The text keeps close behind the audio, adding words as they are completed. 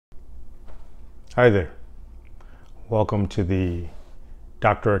Hi there. Welcome to the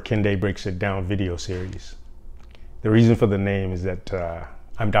Dr. Akinde Breaks It Down video series. The reason for the name is that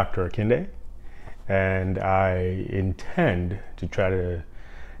I'm Dr. Akinde, and I intend to try to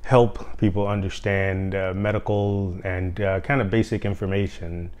help people understand medical and kind of basic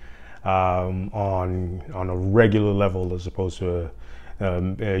information on a regular level, as opposed to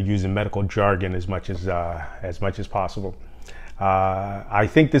using medical jargon as much as possible. I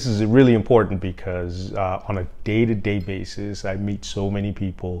think this is really important because on a day-to-day basis, I meet so many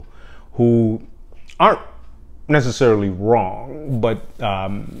people who aren't necessarily wrong, but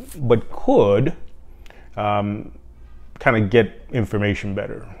could kind of get information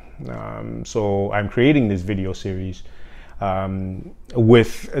better. So I'm creating this video series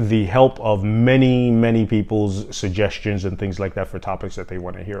with the help of many people's suggestions and things like that for topics that they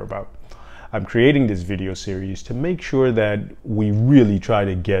want to hear about. I'm creating this video series to make sure that we really try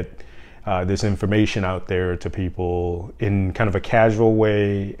to get this information out there to people in kind of a casual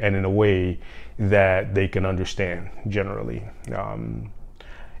way and in a way that they can understand generally. It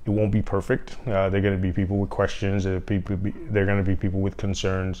won't be perfect. There are going to be people with questions. There are going to be people with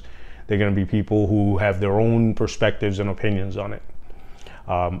concerns. There are going to be people who have their own perspectives and opinions on it.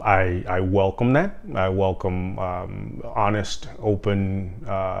 I welcome that. I welcome honest, open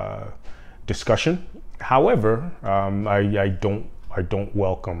discussion. However, I don't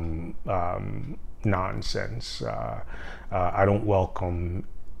welcome nonsense. I don't welcome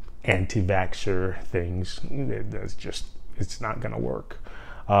anti-vaxxer things. It's not going to work.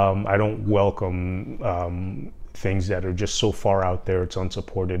 I don't welcome things that are just so far out there. It's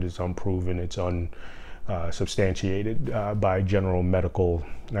unsupported, it's unproven, it's unsubstantiated by general medical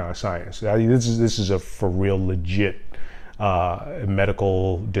science. This is a for real legit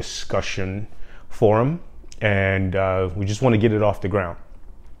medical discussion forum, and we just want to get it off the ground.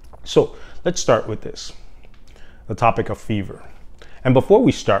 So let's start with this, the topic of fever. And before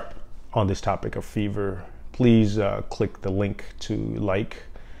we start on this topic of fever, please click the link to like,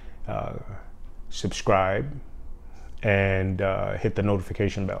 subscribe, and hit the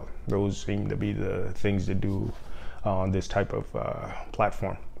notification bell. Those seem to be the things to do on this type of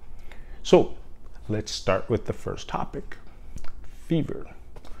platform. So let's start with the first topic, fever.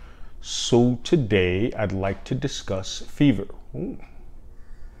 So today I'd like to discuss fever.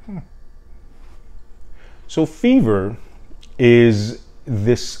 So fever is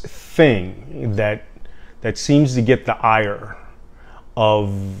this thing that seems to get the ire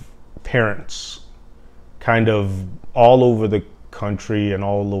of parents kind of all over the country and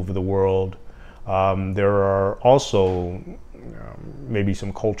all over the world. There are also maybe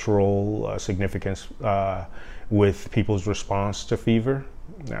some cultural significance with people's response to fever.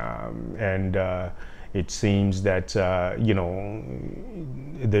 And it seems that,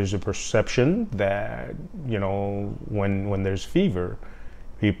 there's a perception that, when there's fever,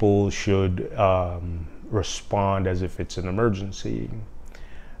 people should respond as if it's an emergency.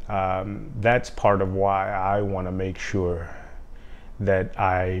 That's part of why I want to make sure that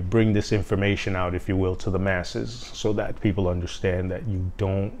I bring this information out, if you will, to the masses, so that people understand that you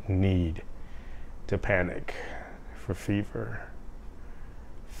don't need to panic for fever.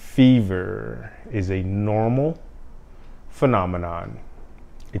 Fever is a normal phenomenon.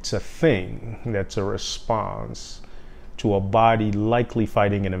 It's a thing that's a response to a body likely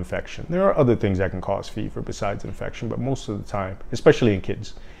fighting an infection. There are other things that can cause fever besides infection, but most of the time, especially in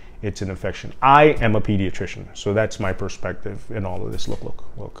kids, it's an infection. I am a pediatrician, so that's my perspective in all of this.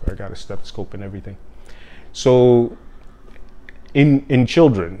 Look, I got a stethoscope and everything. So in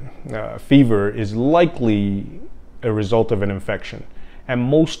children, fever is likely a result of an infection, and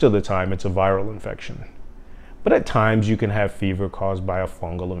most of the time it's a viral infection. But at times you can have fever caused by a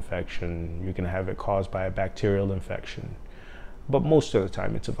fungal infection, you can have it caused by a bacterial infection, but most of the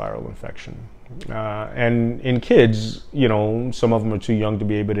time it's a viral infection. And in kids, some of them are too young to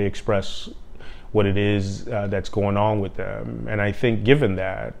be able to express what it is that's going on with them. And I think given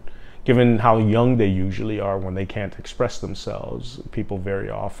how young they usually are when they can't express themselves, people very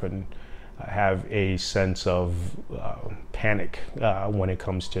often have a sense of panic when it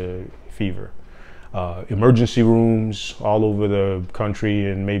comes to fever. Emergency rooms all over the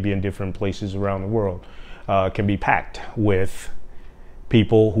country and maybe in different places around the world can be packed with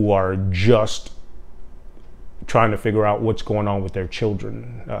people who are just trying to figure out what's going on with their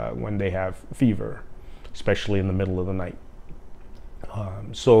children when they have fever, especially in the middle of the night.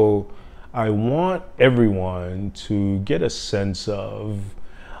 So I want everyone to get a sense of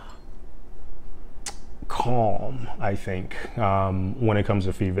calm, I think, when it comes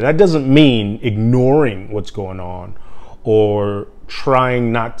to fever. That doesn't mean ignoring what's going on or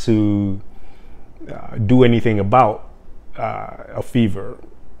trying not to do anything about a fever.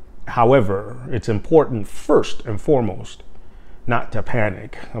 However, it's important first and foremost not to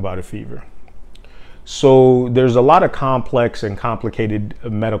panic about a fever. So there's a lot of complex and complicated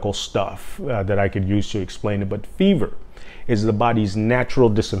medical stuff that I could use to explain it, but fever is the body's natural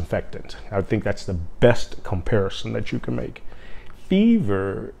disinfectant. I think that's the best comparison that you can make.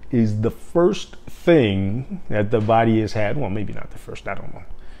 Fever is the first thing that the body has had, well, maybe not the first, I don't know,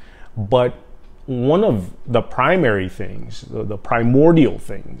 but one of the primary things, the primordial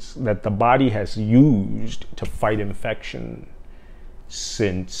things that the body has used to fight infection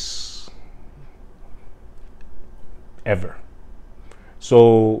since ever.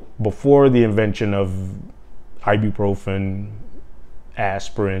 So before the invention of ibuprofen,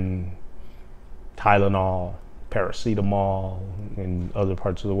 aspirin, Tylenol, paracetamol in other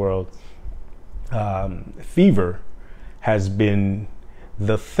parts of the world, fever has been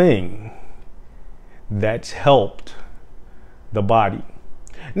the thing that's helped the body.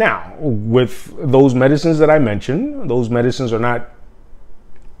 Now, with those medicines that I mentioned, those medicines are not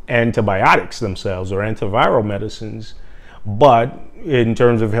antibiotics themselves or antiviral medicines, but in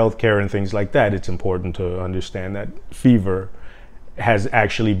terms of healthcare and things like that, it's important to understand that fever has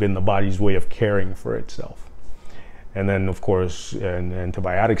actually been the body's way of caring for itself. And then, of course,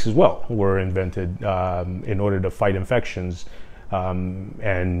 antibiotics as well were invented in order to fight infections,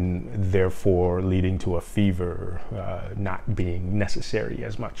 and therefore leading to a fever not being necessary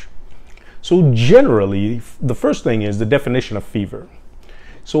as much. So generally, the first thing is the definition of fever.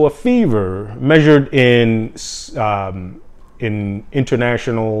 So a fever measured in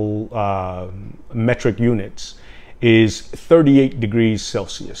international metric units is 38 degrees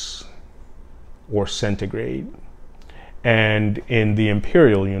Celsius or centigrade. And in the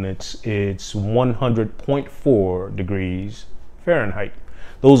imperial units, it's 100.4 degrees Fahrenheit.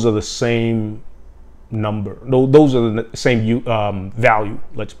 Those are the same number. Those are the same value.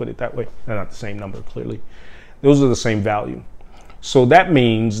 Let's put it that way. They're not the same number, clearly. Those are the same value. So that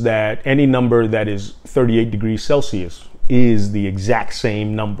means that any number that is 38 degrees Celsius is the exact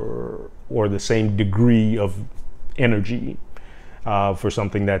same number or the same degree of energy for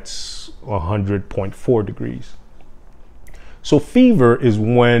something that's 100.4 degrees. So fever is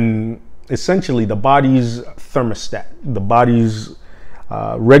when essentially the body's thermostat, the body's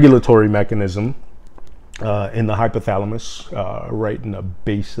regulatory mechanism in the hypothalamus, right in the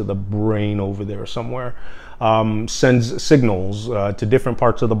base of the brain over there somewhere, sends signals to different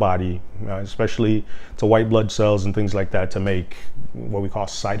parts of the body, especially to white blood cells and things like that, to make what we call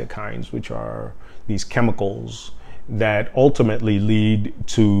cytokines, which are these chemicals that ultimately lead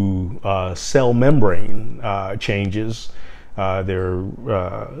to cell membrane changes. There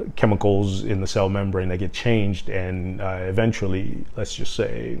are chemicals in the cell membrane that get changed, and eventually, let's just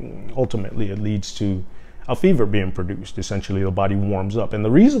say, ultimately it leads to a fever being produced. Essentially, the body warms up. And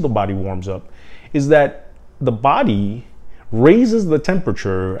the reason the body warms up is that the body raises the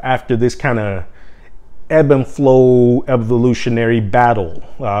temperature after this kind of ebb and flow evolutionary battle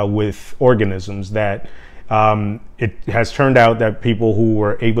with organisms that it has turned out that people who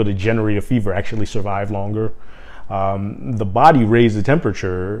were able to generate a fever actually survive longer. The body raised the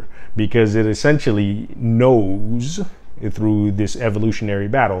temperature because it essentially knows through this evolutionary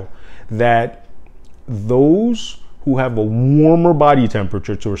battle that those who have a warmer body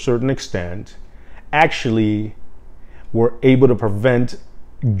temperature to a certain extent actually were able to prevent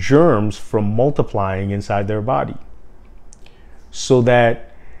germs from multiplying inside their body. So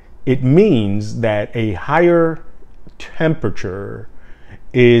that it means that a higher temperature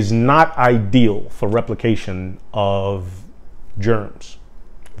is not ideal for replication of germs,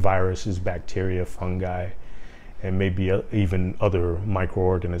 viruses, bacteria, fungi, and maybe even other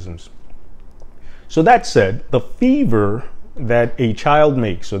microorganisms. So that said, the fever that a child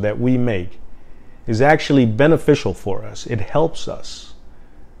makes or that we make is actually beneficial for us. It helps us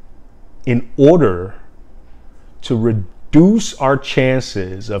in order to reduce our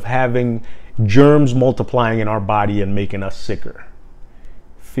chances of having germs multiplying in our body and making us sicker.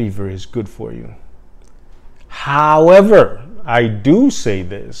 Fever is good for you. However, I do say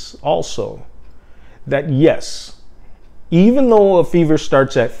this also, that yes, even though a fever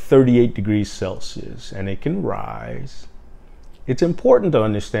starts at 38 degrees Celsius and it can rise, it's important to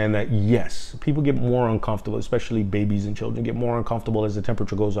understand that yes, people get more uncomfortable, especially babies and children get more uncomfortable as the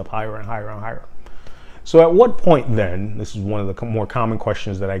temperature goes up higher and higher and higher. So at what point then, this is one of the more common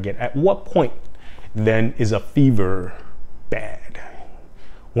questions that I get, at what point then is a fever bad?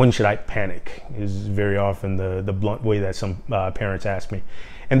 When should I panic is very often the blunt way that some parents ask me.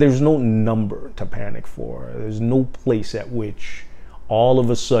 And there's no number to panic for. There's no place at which all of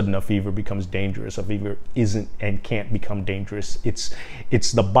a sudden a fever becomes dangerous. A fever isn't and can't become dangerous.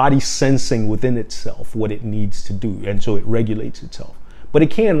 It's the body sensing within itself what it needs to do, and so it regulates itself. But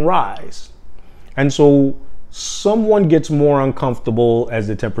it can rise. And so someone gets more uncomfortable as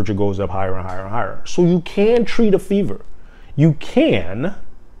the temperature goes up higher and higher and higher. So you can treat a fever. You can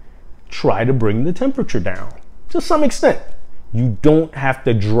try to bring the temperature down to some extent. You don't have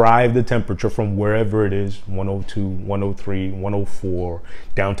to drive the temperature from wherever it is, 102, 103, 104,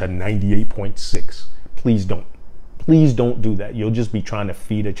 down to 98.6. Please don't. Please don't do that. You'll just be trying to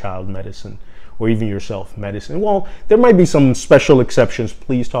feed a child medicine, or even yourself medicine. Well, there might be some special exceptions.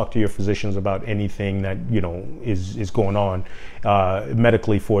 Please talk to your physicians about anything that, you know, is going on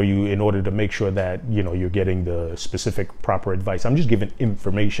medically for you, in order to make sure that, you know, you're getting the specific proper advice. I'm just giving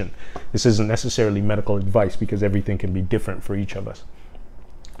information. This isn't necessarily medical advice, because everything can be different for each of us.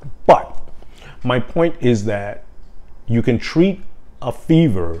 But my point is that you can treat a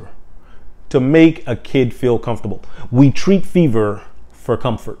fever to make a kid feel comfortable. We treat fever for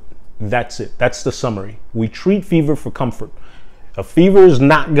comfort. That's it. That's the summary. We treat fever for comfort. A fever is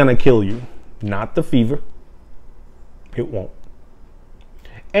not going to kill you. Not the fever. It won't.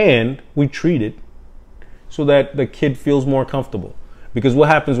 And we treat it so that the kid feels more comfortable. Because what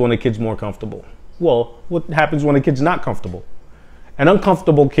happens when a kid's more comfortable? Well, what happens when a kid's not comfortable? An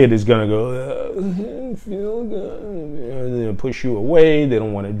uncomfortable kid is going to go, feel good. They'll push you away. They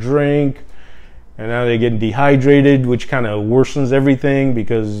don't want to drink. And now they're getting dehydrated, which kind of worsens everything,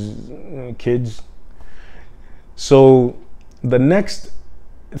 because kids. So the next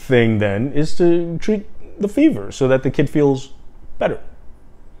thing then is to treat the fever so that the kid feels better.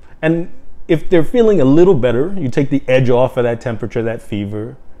 And if they're feeling a little better, you take the edge off of that temperature, that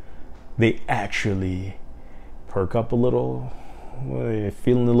fever, they actually perk up a little. They're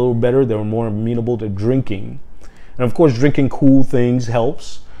feeling a little better. They're more amenable to drinking. And of course, drinking cool things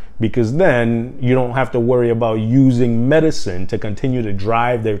helps, because then you don't have to worry about using medicine to continue to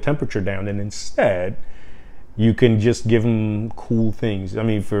drive their temperature down. And instead, you can just give them cool things. I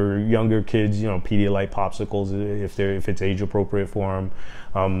mean, for younger kids, you know, Pedialyte popsicles, if it's age appropriate for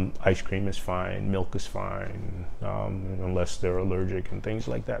them. Ice cream is fine. Milk is fine, unless they're allergic and things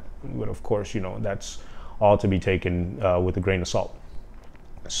like that. But of course, you know, that's all to be taken with a grain of salt.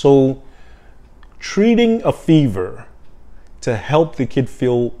 So treating a fever to help the kid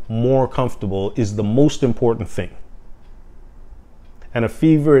feel more comfortable is the most important thing. And a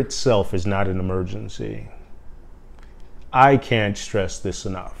fever itself is not an emergency. I can't stress this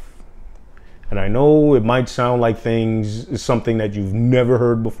enough. And I know it might sound like something that you've never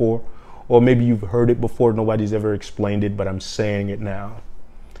heard before, or maybe you've heard it before, nobody's ever explained it, but I'm saying it now.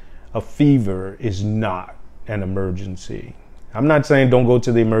 A fever is not an emergency. I'm not saying don't go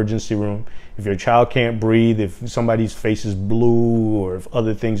to the emergency room. If your child can't breathe, if somebody's face is blue, or if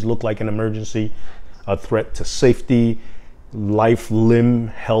other things look like an emergency, a threat to safety, life, limb,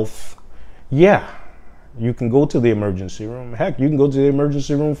 health, yeah, you can go to the emergency room. Heck, you can go to the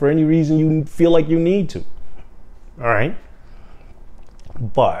emergency room for any reason you feel like you need to. All right?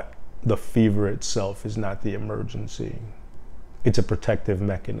 But the fever itself is not the emergency. It's a protective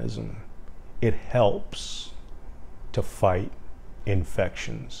mechanism. It helps to fight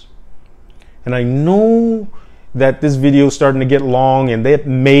infections. And I know that this video is starting to get long, and that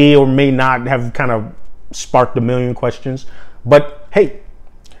may or may not have kind of sparked a million questions. But hey,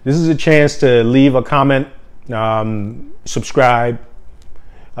 this is a chance to leave a comment, subscribe,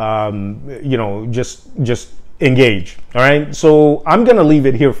 you know, just engage. All right. So I'm going to leave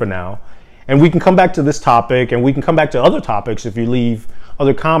it here for now, and we can come back to this topic, and we can come back to other topics if you leave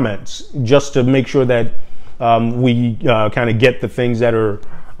other comments, just to make sure that we kind of get the things that are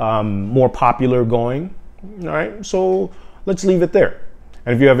more popular going. All right. So let's leave it there.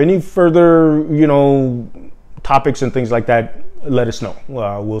 And if you have any further, you know, topics and things like that, let us know.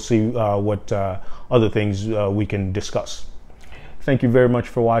 We'll see what other things we can discuss. Thank you very much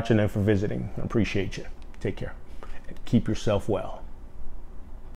for watching and for visiting. I appreciate you. Take care. And keep yourself well.